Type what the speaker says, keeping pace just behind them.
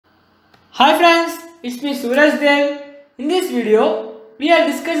Hi friends, it's me Suraj Dev. In this video, we are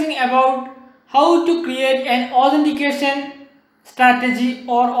discussing about how to create an authentication strategy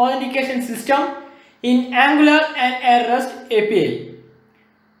or authentication system in Angular and a REST API.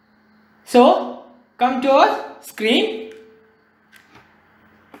 So, come to our screen.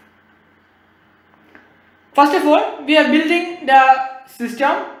 First of all, we are building the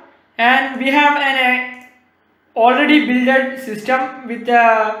system and we have an already built system with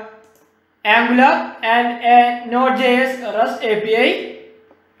the Angular and a Node.js REST API.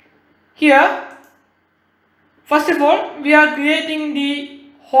 Here, first of all, we are creating the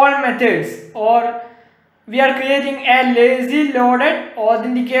whole methods, or we are creating a lazy loaded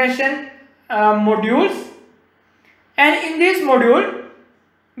authentication modules, and in this module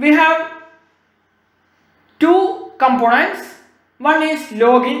we have two components. One is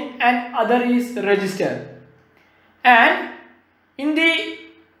login and other is register, and in the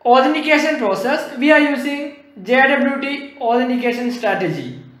authentication process we are using JWT authentication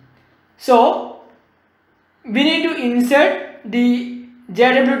strategy. So we need to insert the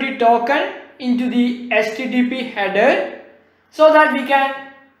JWT token into the HTTP header so that we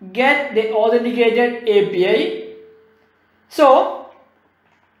can get the authenticated API. So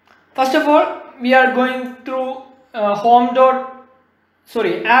first of all, we are going through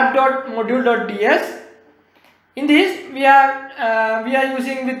app.module.ts. In this we are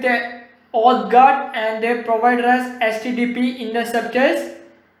using with the auth guard, and they provide us HTTP interceptors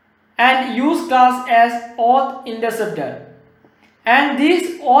and use class as auth interceptor, and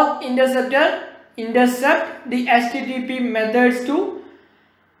this auth interceptor intercept the HTTP methods to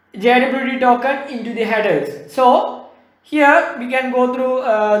JWT token into the headers. So here we can go through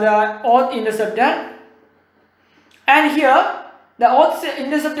the auth interceptor, and here the auth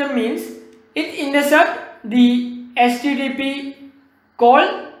interceptor means it intercepts the HTTP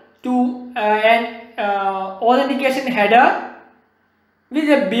call to an authentication header with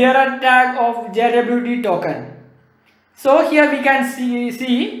a bearer tag of JWT token. So here we can see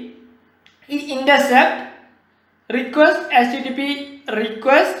it intercept request HTTP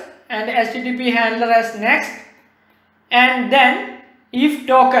request and HTTP handler as next, and then if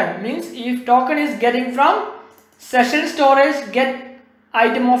token means if token is getting from session storage get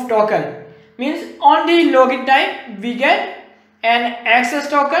item of token, means on the login time we get an access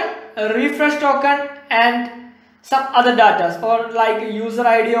token, a refresh token, and some other data or like user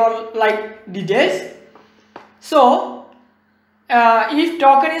ID or like details. So if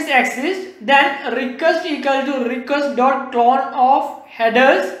token is exist, then request equal to request.clone of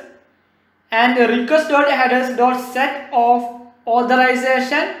headers and request.headers.set of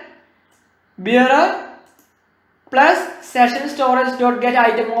authorization bearer plus session storage.get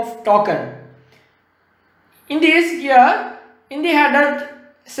item of token. In this, here in the header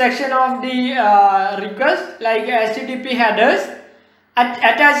section of the request, like HTTP headers,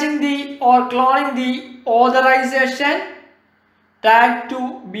 attaching the or cloning the authorization tag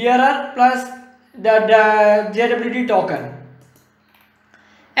to bearer plus the JWT token,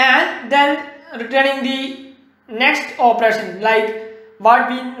 and then returning the next operation, like what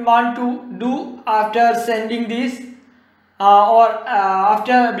we want to do after sending this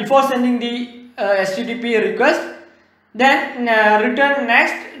before sending the HTTP request. Then return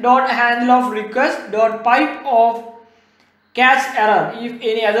next dot handle of request dot pipe of catch error. If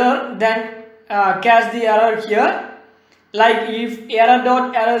any other, then catch the error here. Like if error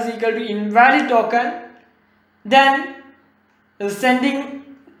dot error is equal to invalid token, then sending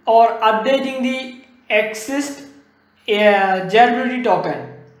or updating the exist JWT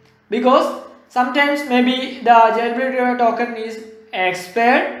token, because sometimes maybe the JWT token is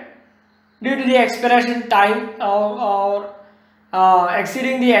expired due to the expiration time or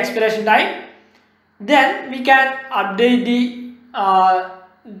exceeding the expiration time. Then we can update the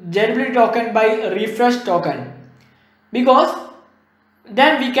JWT token by refresh token, because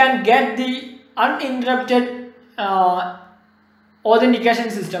then we can get the uninterrupted authentication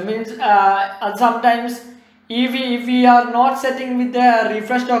system. Means sometimes if we are not setting with the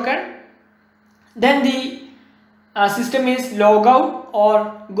refresh token, then the system is log out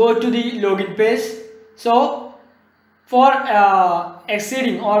or go to the login page. So for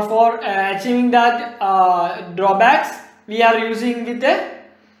exceeding or for achieving that drawbacks, we are using with the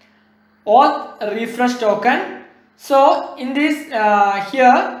auth refresh token. So in this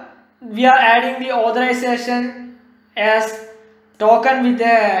here we are adding the authorization as token with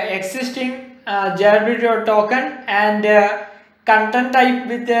the existing JWT token, and content type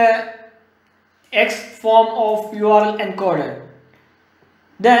with the X form of URL encoded.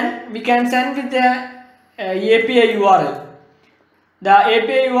 Then we can send with the API URL. the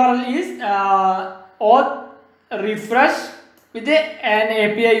API URL is auth refresh with an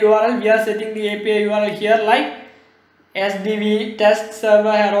API URL. We are setting the API URL here like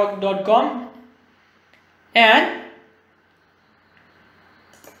sdvtestserverhero.com, and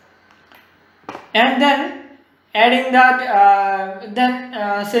then adding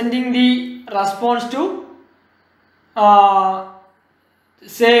that, sending the response to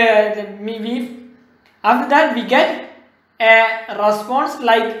after that we get a response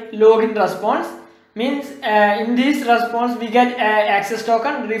like login response. Means in this response we get access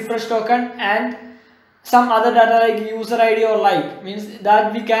token, refresh token, and some other data like user ID or like, means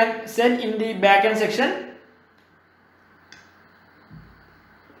that we can set in the backend section.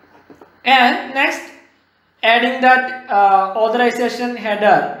 And next, adding that authorization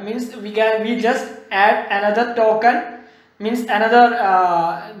header, means we just add another token, means another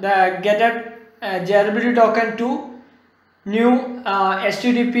the getter JWT token to new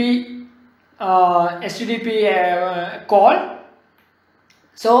HTTP call.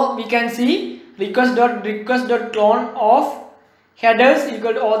 So we can see request.clone of headers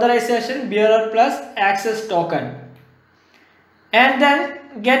equal to authorization bearer plus access token, and then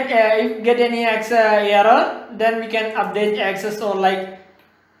get any error, then we can update access or like,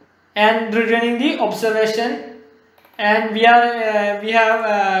 and returning the observation. And we have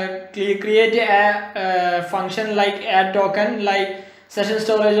created a function like add token like session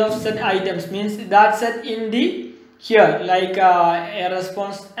storage of set items, means that set in the here like a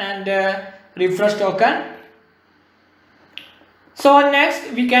response and refresh token. So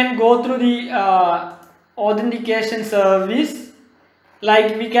next we can go through the authentication service.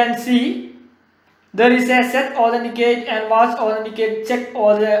 Like we can see there is a set authenticate and was authenticate check,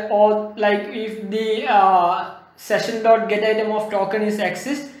 or like if the session.getItem of token is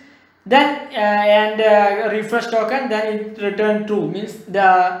exist, then and refresh token, then it return true, means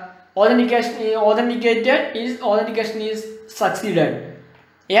the authentication is succeeded.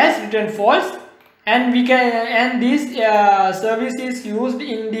 Yes, return false. And we can, and this service is used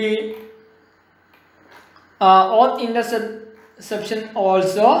in the auth interception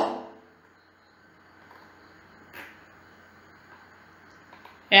also.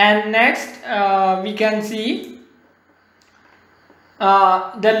 And next we can see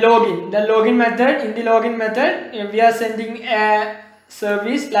the login method. In the login method we are sending a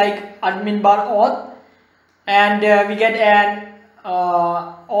service like admin bar auth, and we get an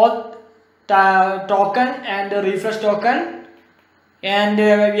auth token and a refresh token, and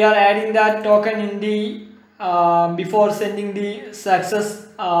we are adding that token in the before sending the success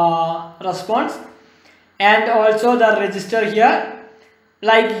response. And also the register here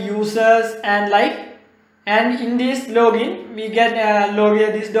like users and like, and in this login we get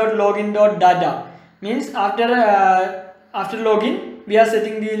this.login.data, means after login we are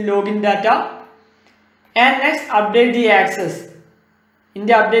setting the login data. And next, update the access. In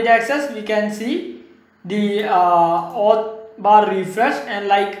the update access we can see the auth bar refresh and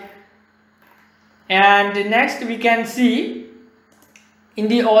like. And next we can see in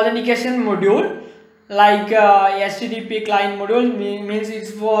the authentication module like HTTP client module, means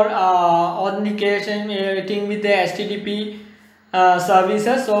it's for authentication thing with the HTTP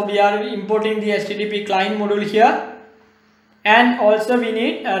services. So we are importing the HTTP client module here. And also we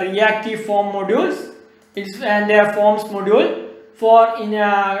need reactive form modules, and their forms module for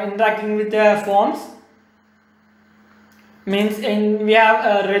interacting with the forms, means we have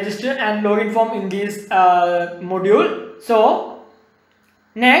a register and login form in this module. So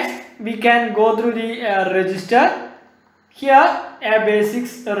next we can go through the register. Here a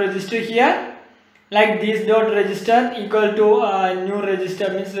basics register here like this dot register equal to new register,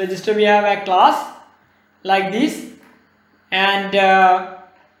 means register we have a class like this. And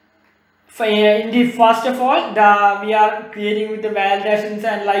in the first of all we are creating with the validations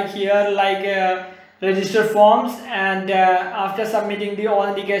and like here like register forms, and after submitting the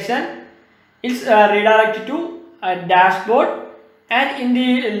authentication it's redirected to a dashboard. And in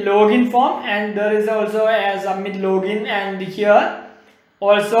the login form, and there is also a submit login, and here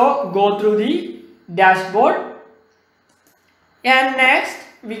also go through the dashboard. And next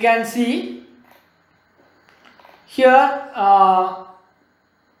we can see here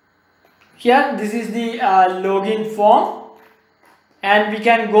here this is the login form, and we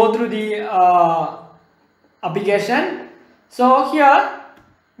can go through the application. So here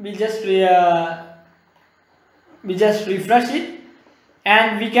we just refresh it,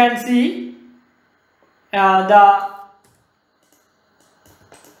 and we can see the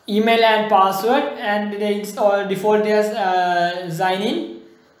email and password, and it's all default as sign in.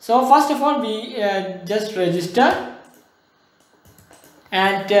 So first of all we just register,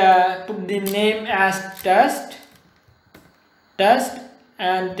 and put the name as test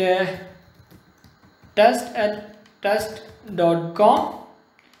and test at test.com.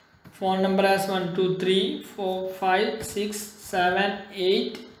 Phone number as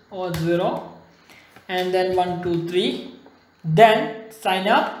 1234567 or 0 and then 123. Then sign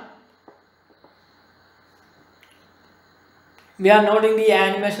up. We are noting the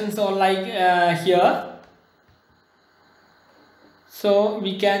animations or like here, so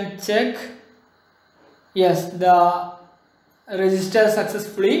we can check. Yes, the register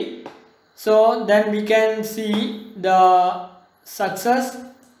successfully. So then we can see the success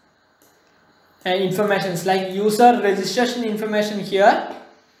informations like user registration information here,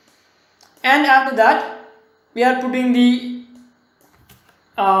 and after that we are putting the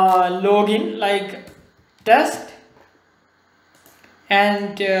login like test,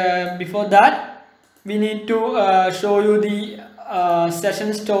 and before that we need to show you the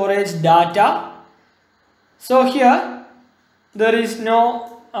session storage data. So here there is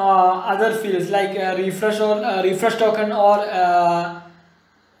no other fields like refresh or refresh token or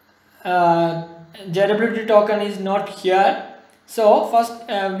JWT token is not here. So first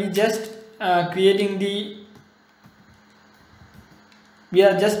we just we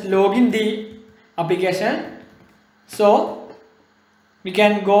are just logging the application. So we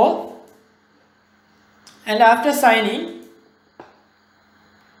can go, and after signing,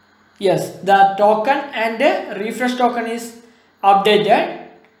 yes, the token and the refresh token is updated,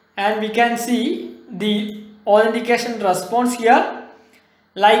 and we can see the authentication response here,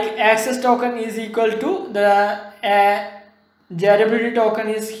 like access token is equal to the JWT token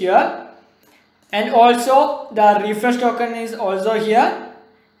is here, and also the refresh token is also here,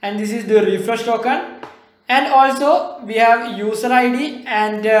 and this is the refresh token, and also we have user ID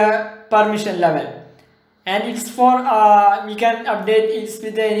and permission level, and it's for we can update it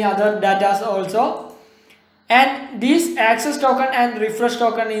with any other data also. And this access token and refresh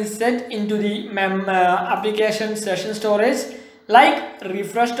token is set into the application session storage like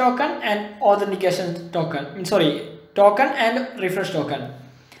refresh token and authentication token, token and refresh token.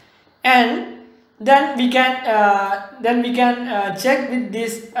 And then we can check with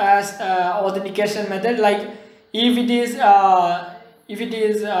this as authentication method, like if it is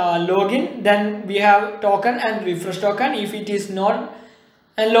login, then we have token and refresh token. If it is not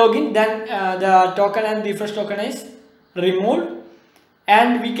login, then the token and refresh token is removed,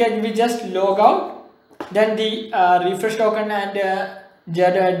 and we just log out, then the refresh token and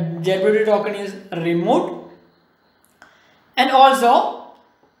JWT token is removed. And also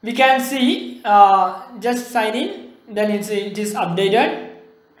we can see just sign in, then it is updated.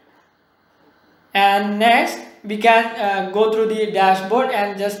 And next we can go through the dashboard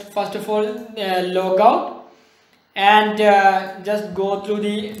and just first of all log out and just go through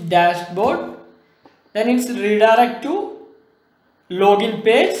the dashboard. Then it's redirect to login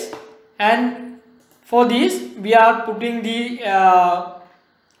page, and for this we are putting the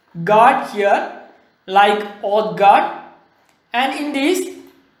guard here like auth guard, and in this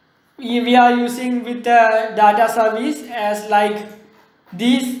we are using with the data service as like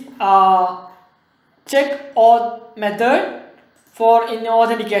this check auth method for in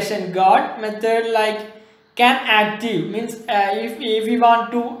authentication. Guard method like can active means if we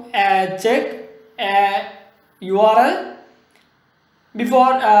want to check URL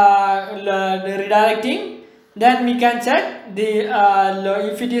before redirecting, then we can check the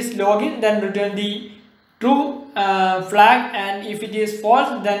if it is login, then return the true flag, and if it is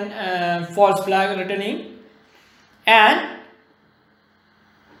false, then false flag returning. And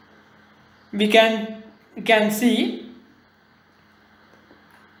we can see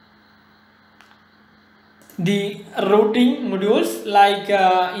the routing modules like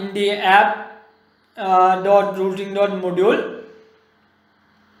in the app routing module,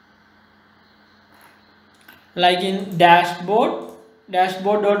 like in dashboard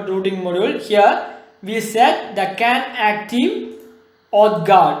routing module. Here we set the can active auth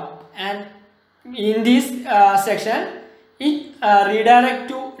guard, and in this section it redirect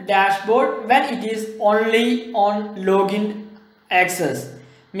to dashboard when it is only on login access.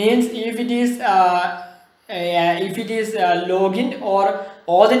 Means if it is login or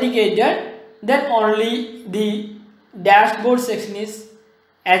authenticated, then only the dashboard section is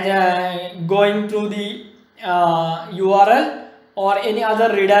going through the URL or any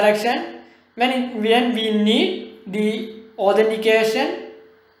other redirection when we need the authentication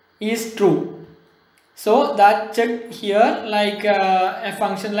is true. So that check here like a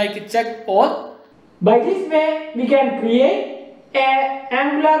function like check auth. By this way we can create a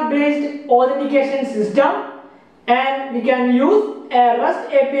Angular based authentication system and we can use a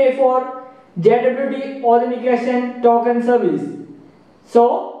REST API for JWT authentication token service.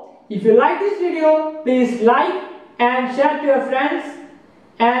 So if you like this video, please like and share to your friends,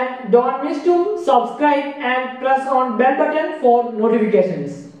 and don't miss to subscribe and press on bell button for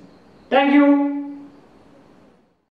notifications. Thank you.